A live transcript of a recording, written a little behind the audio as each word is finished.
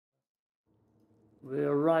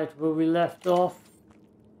We're right where we left off,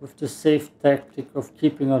 with the safe tactic of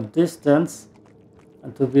keeping a distance.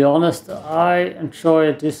 And to be honest, I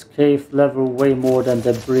enjoy this cave level way more than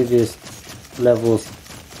the previous levels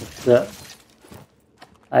with the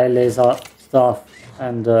eye laser stuff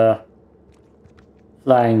and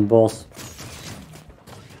flying boss.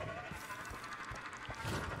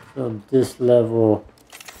 So this level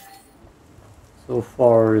so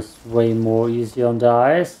far is way more easy on the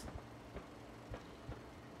eyes.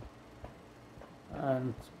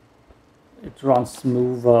 And it runs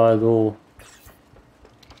smoother at all.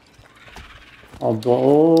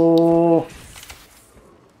 Although,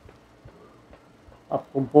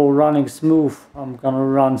 apropos running smooth, I'm gonna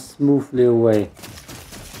run smoothly away.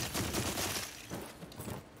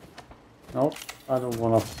 Nope, I don't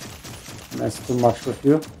wanna mess too much with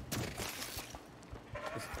you.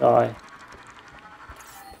 Just die.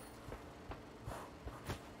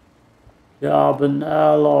 Carbon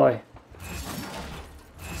alloy.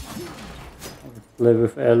 Play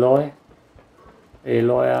with alloy.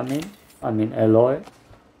 Alloy, I mean alloy.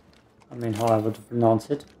 I mean however to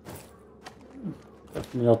pronounce it.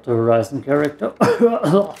 Definitely not the Horizon character.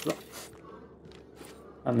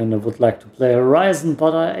 I mean I would like to play Horizon,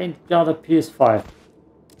 but I ain't got a PS5.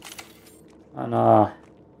 And I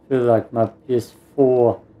feel like my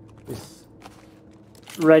PS4 is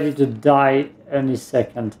ready to die any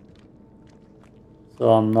second.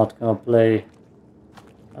 So I'm not gonna play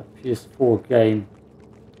a PS4 game.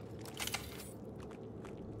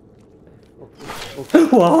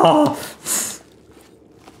 Wow!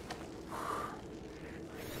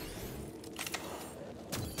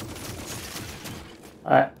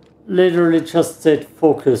 I literally just said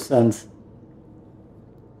focus and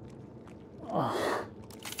I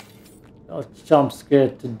was jump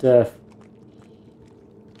scared to death.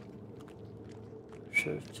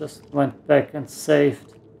 Should've just went back and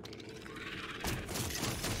saved.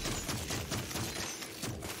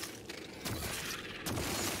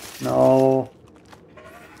 No.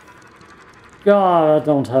 God, I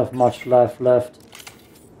don't have much life left.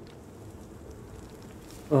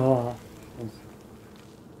 Oh.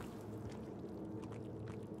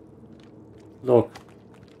 Look.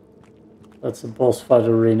 That's a boss fight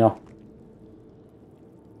arena.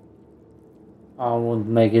 I won't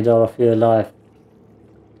make it out of here alive.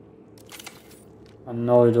 I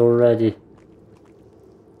know it already.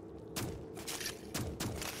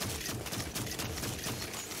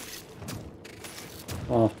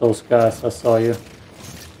 One of those guys, I saw you.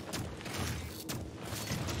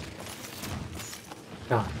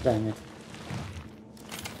 God dang it.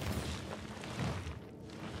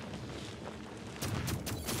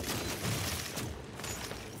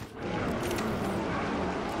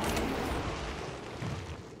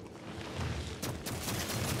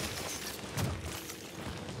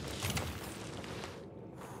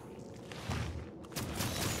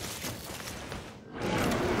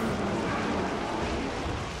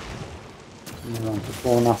 Around the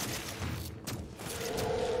corner.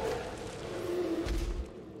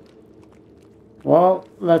 Well,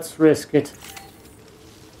 let's risk it.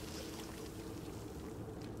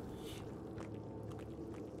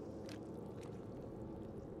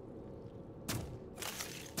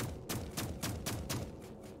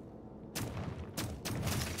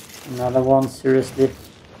 Another one, seriously.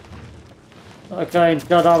 Okay, I ain't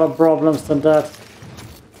got other problems than that.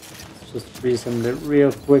 Let's just freeze him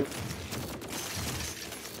real quick.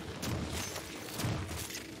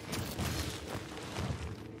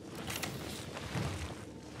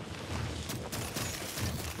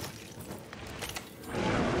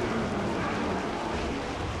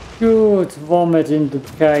 Good, vomit in the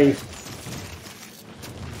cave.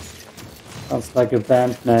 Sounds like a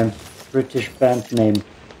band name, British band name.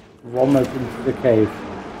 Vomit into the cave.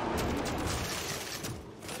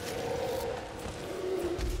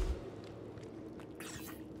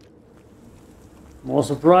 More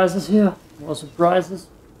surprises here, more surprises.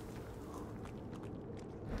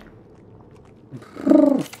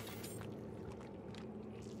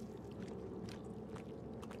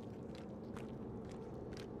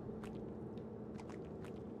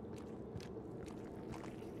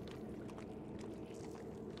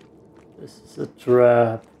 This is a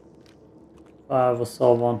trap. If I ever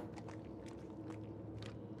saw one.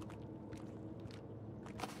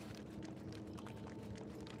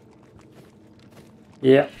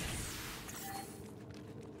 Yeah.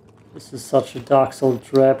 This is such a Dark Souls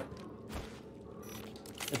trap.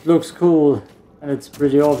 It looks cool and it's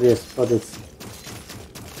pretty obvious, but it's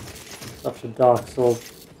such a Dark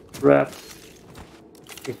Souls trap.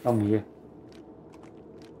 Okay, come here.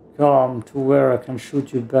 Come to where I can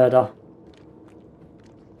shoot you better.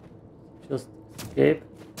 just escape?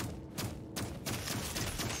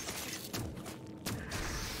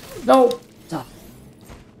 No! Ah.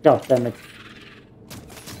 God damn it.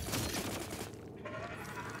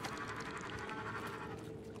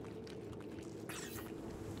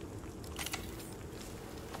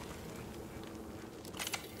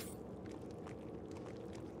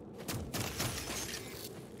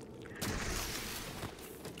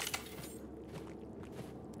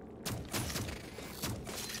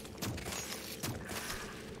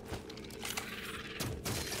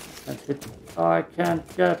 I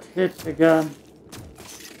can't get hit again.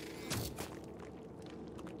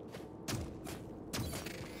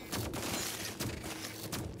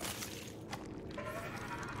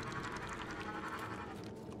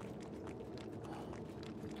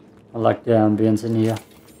 I like the ambience in here.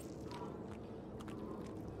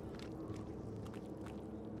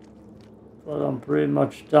 But I'm pretty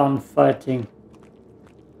much done fighting.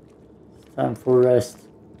 It's time for rest.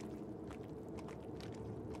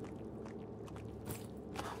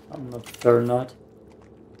 I'm not paranoid.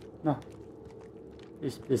 No.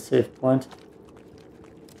 Please be a safe point.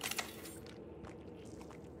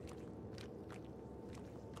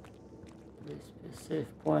 Please be a safe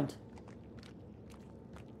point.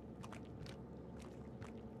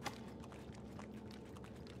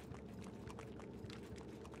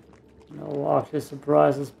 No ugly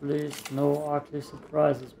surprises, please. No ugly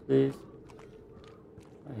surprises, please.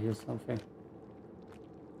 I hear something.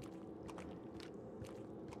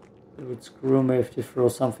 It would screw me if they throw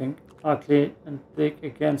something ugly and big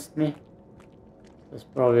against me. There's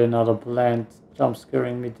probably another plant jump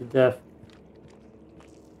scaring me to death.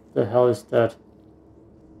 The hell is that?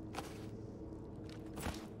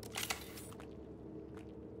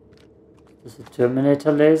 Is this a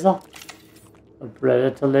Terminator laser? A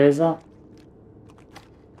Predator laser?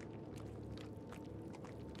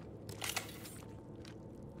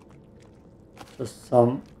 Just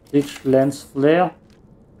some ditch lens flare?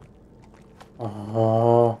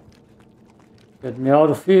 Oh, get me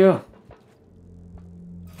out of here.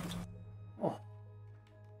 Oh.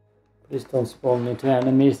 Please don't spawn me to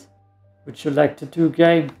enemies. Would you like to do,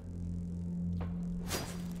 game?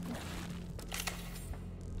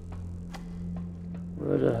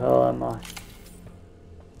 Where the hell am I?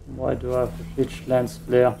 Why do I have a pitch lens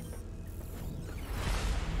flare?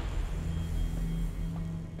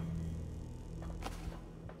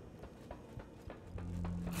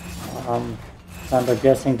 I'm kinda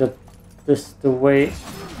guessing that this is the way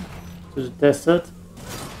to the desert.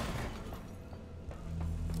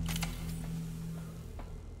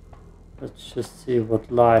 Let's just see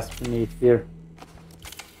what lies beneath here.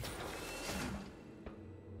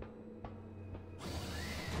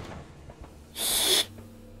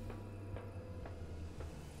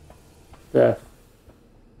 Death.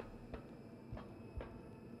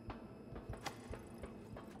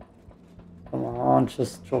 Come on,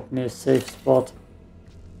 just drop me a safe spot.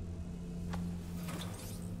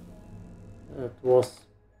 That was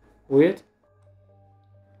weird.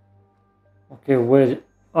 Okay, where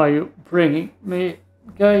are you bringing me,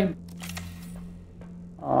 game?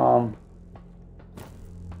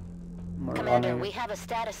 Commander, we have a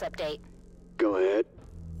status update. Go ahead.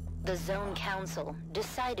 The Zone Council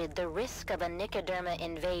decided the risk of a Nicoderma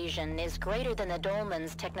invasion is greater than the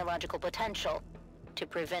Dolmen's technological potential. To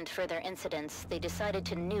prevent further incidents, they decided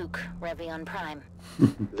to nuke Revion Prime.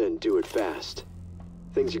 Then do it fast.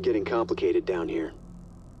 Things are getting complicated down here.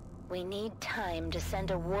 We need time to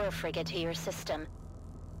send a war frigate to your system.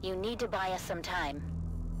 You need to buy us some time.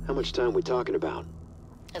 How much time we talking about?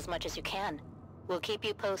 As much as you can. We'll keep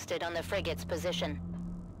you posted on the frigate's position.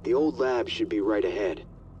 The old lab should be right ahead.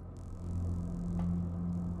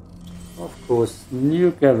 Of course,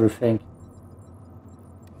 nuke everything.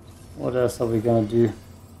 What else are we gonna do?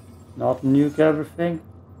 Not nuke everything?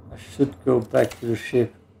 I should go back to the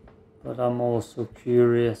ship, but I'm also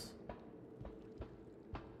curious.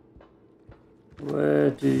 Where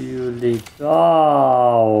do you lead?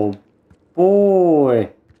 Oh boy!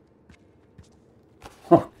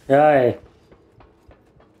 Okay.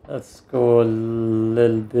 Let's go a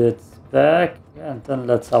little bit back and then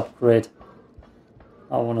let's upgrade.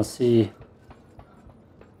 I wanna see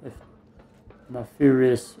if my theory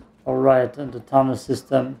is alright and the tunnel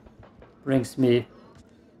system brings me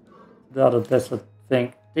the other desert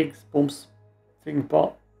thing. Things, booms, thing,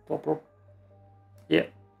 pop, pop, pop. Yeah,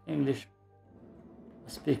 English. I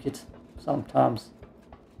speak it sometimes.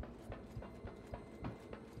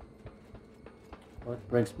 What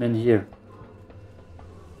brings me in here?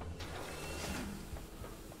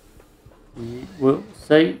 We will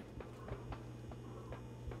say.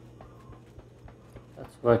 That's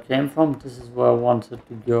That's where I came from. This is where I wanted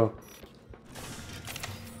to go.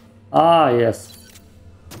 Ah, yes.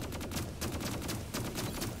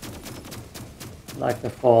 Like I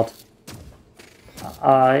thought.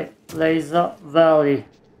 Laser Valley.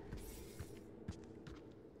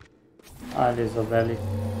 Laser Valley.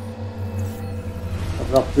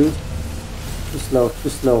 What's up, dude? Too slow, too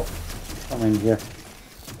slow. Come in here.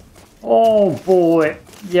 Oh boy.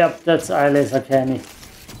 Yep, that's Laser Canny.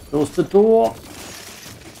 Close the door.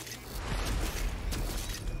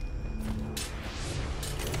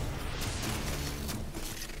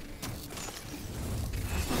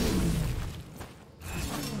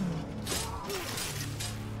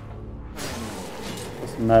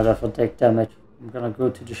 Doesn't matter if I take damage. I'm gonna go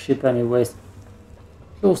to the ship anyways.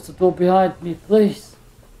 Close the door behind me, please.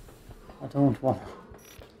 I don't want to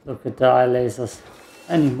look at the eye lasers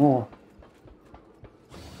anymore.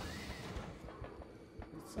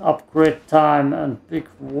 It's upgrade time and big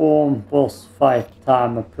warm boss fight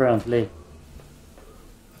time apparently.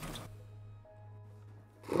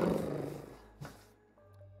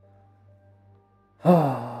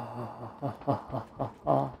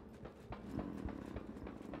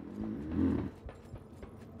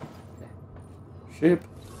 Ship.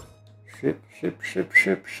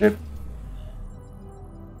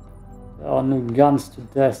 There are no guns to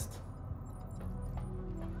test.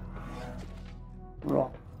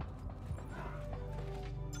 Wrong.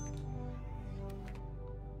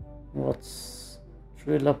 What's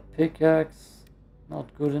driller pickaxe?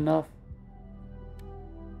 Not good enough.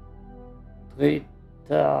 3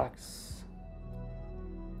 tags.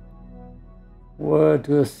 Where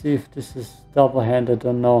do I see if this is double-handed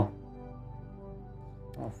or no?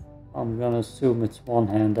 I'm gonna assume it's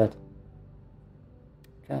one-handed.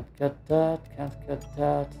 Can't get that, can't get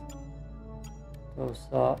that. Those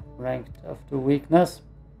are ranked after weakness.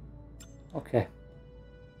 Okay.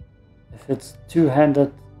 If it's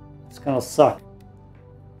two-handed, it's gonna suck.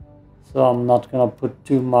 So I'm not gonna put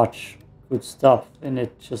too much good stuff in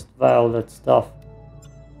it, just violet stuff.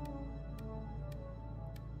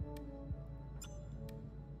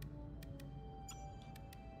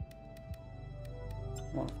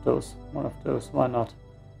 One of those, why not?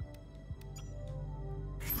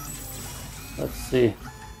 Let's see.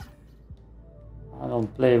 I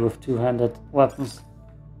don't play with two-handed weapons.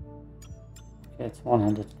 Okay, it's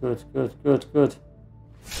one-handed. Good.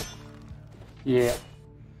 Yeah,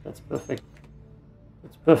 that's perfect.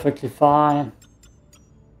 That's perfectly fine.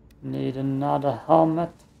 Need another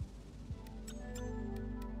helmet.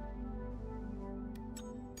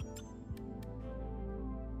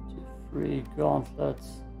 Three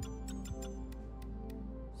gauntlets.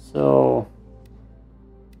 So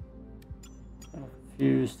I'm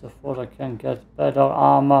confused. I thought I can get better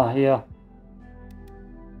armor here.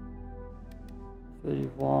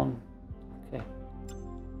 31. Okay.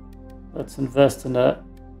 Let's invest in a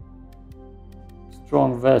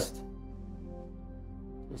strong vest.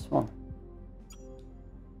 This one.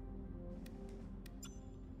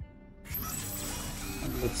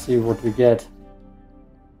 And let's see what we get.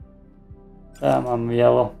 Damn, I'm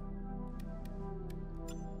yellow.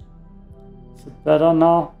 Is it better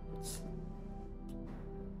now?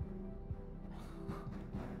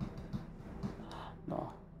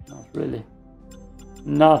 No, not really.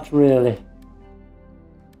 Not really.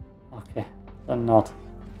 Okay, then not.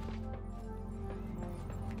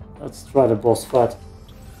 Let's try the boss fight.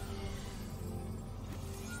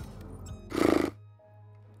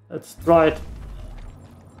 Let's try it.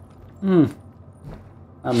 I'm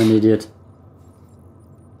an idiot.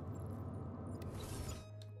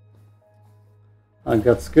 I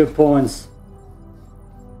got skill points.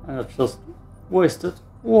 And I just wasted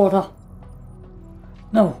water.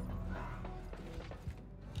 No.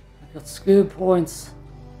 I got skill points.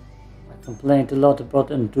 I complained a lot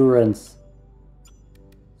about endurance.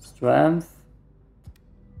 Strength.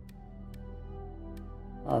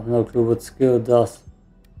 I have no clue what skill does.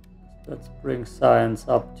 Let's bring science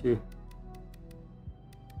up to.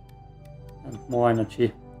 And more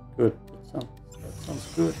energy. Good. That sounds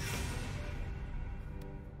good.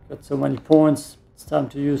 Got so many points, it's time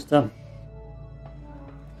to use them.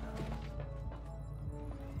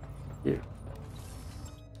 Here.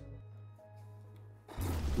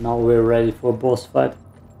 Now we're ready for a boss fight.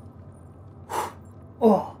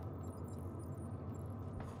 Oh!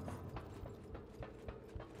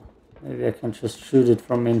 Maybe I can just shoot it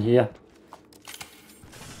from in here.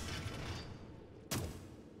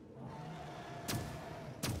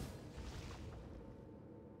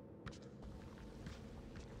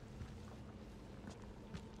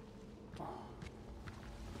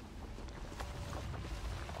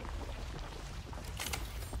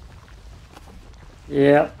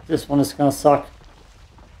 Yeah, this one is gonna suck.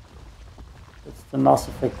 It's the Mass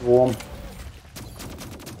Effect worm.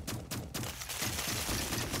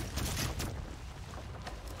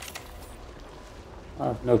 I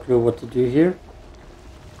have no clue what to do here.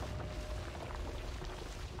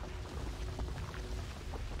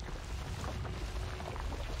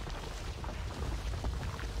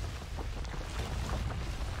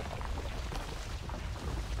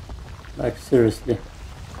 Like, seriously.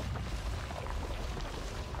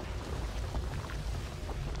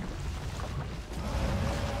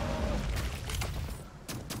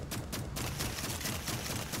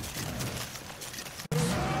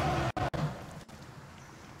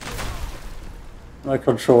 My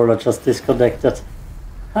controller just disconnected.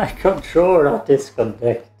 My controller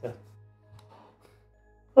disconnected.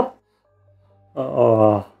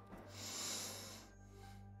 Oh.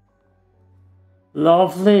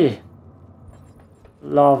 Lovely.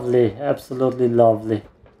 Lovely. Absolutely lovely.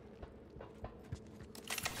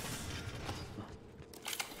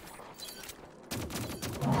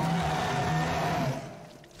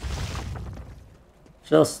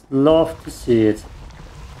 Just love to see it.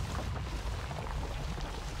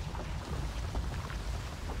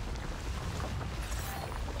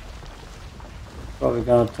 Probably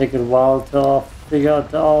gonna take a while to figure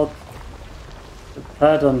out the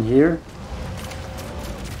pattern here.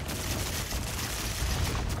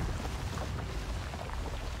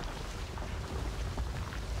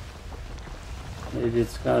 Maybe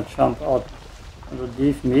it's gonna jump out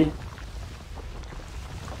underneath me.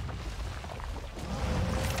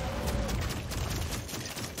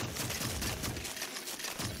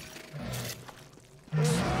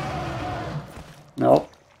 Nope.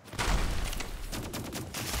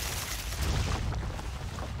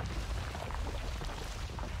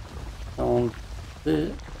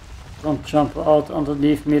 Don't jump out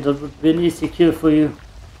underneath me, that would be an easy kill for you.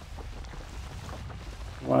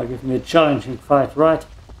 You wanna give me a challenging fight, right?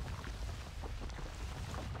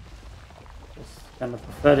 It's kind of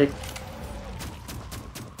pathetic.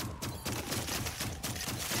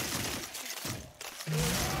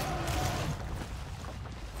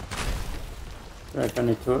 Like, I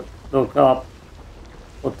need to look up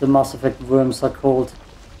what the Mass Effect worms are called.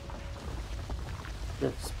 They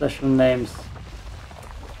have special names.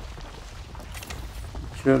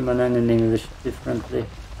 German and in English differently.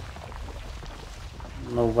 I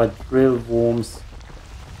don't know what drill worms.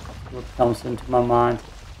 What comes into my mind.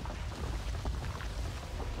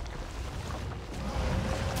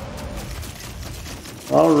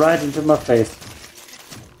 Well, right into my face.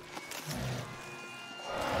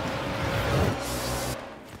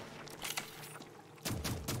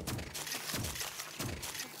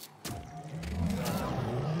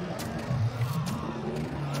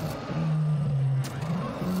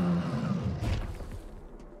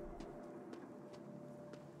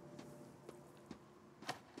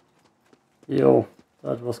 Yo,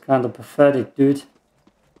 that was kind of pathetic, dude.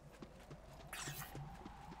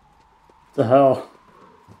 The hell?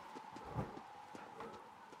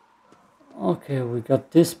 Okay, we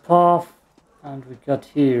got this path, and we got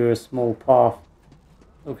here a small path.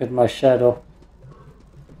 Look at my shadow.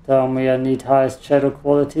 Tell me I need highest shadow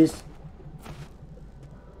qualities.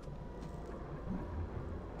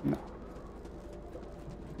 No.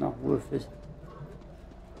 Not worth it.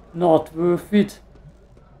 Not worth it.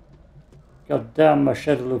 God damn, my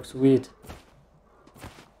shadow looks weird.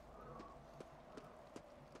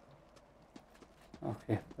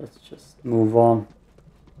 Okay, let's just move on.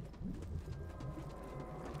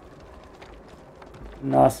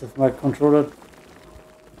 Nice if my controller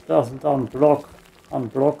doesn't unblock.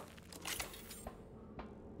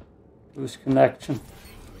 Lose connection.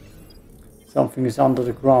 Something is under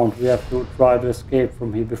the ground. We have to try to escape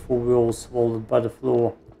from here before we're all swallowed by the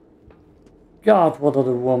floor. God, what are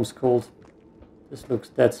the worms called? This looks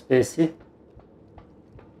dead spacey.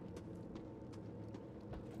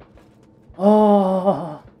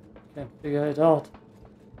 Oh, can't figure it out.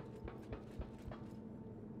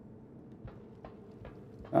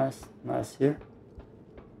 Nice here.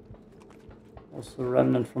 Also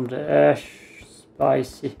remnant from the ash.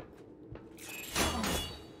 Spicy.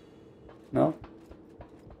 No?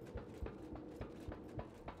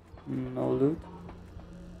 No loot.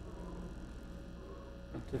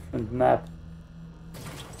 A different map.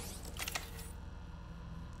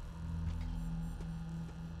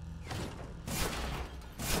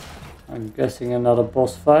 I'm guessing another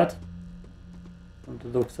boss fight. From the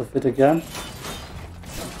looks of it again.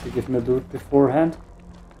 To give me loot beforehand.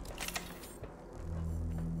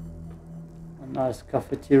 A nice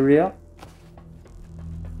cafeteria.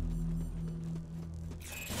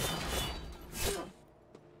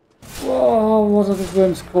 Oh, what are the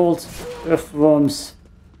worms called? Earthworms.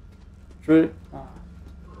 True. Oh.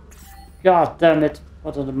 God damn it.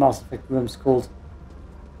 What are the Mass Effect worms called?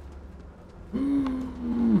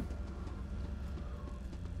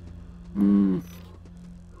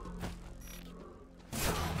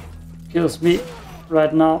 Kills me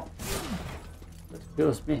right now. That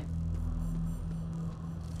kills me.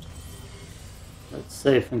 Let's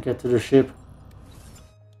save and get to the ship.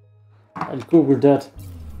 I'll Google that.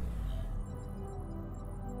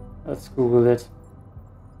 Let's Google it.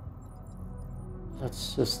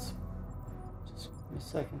 Let's just give me a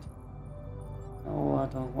second. No,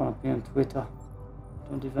 I don't want to be on Twitter. I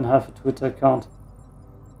don't even have a Twitter account.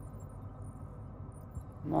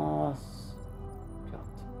 God.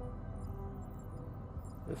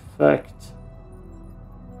 Effect.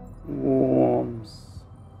 Worms.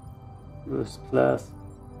 First class.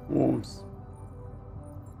 Worms.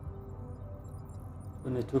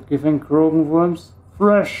 We need to give in Krogan worms.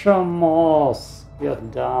 Thresher Maws.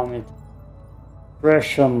 God damn it.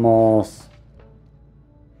 Thresher Maws.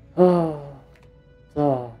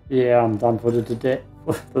 Yeah, I'm done for the today.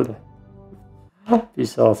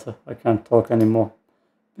 Peace out. I can't talk anymore.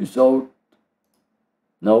 Peace out.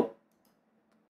 Nope.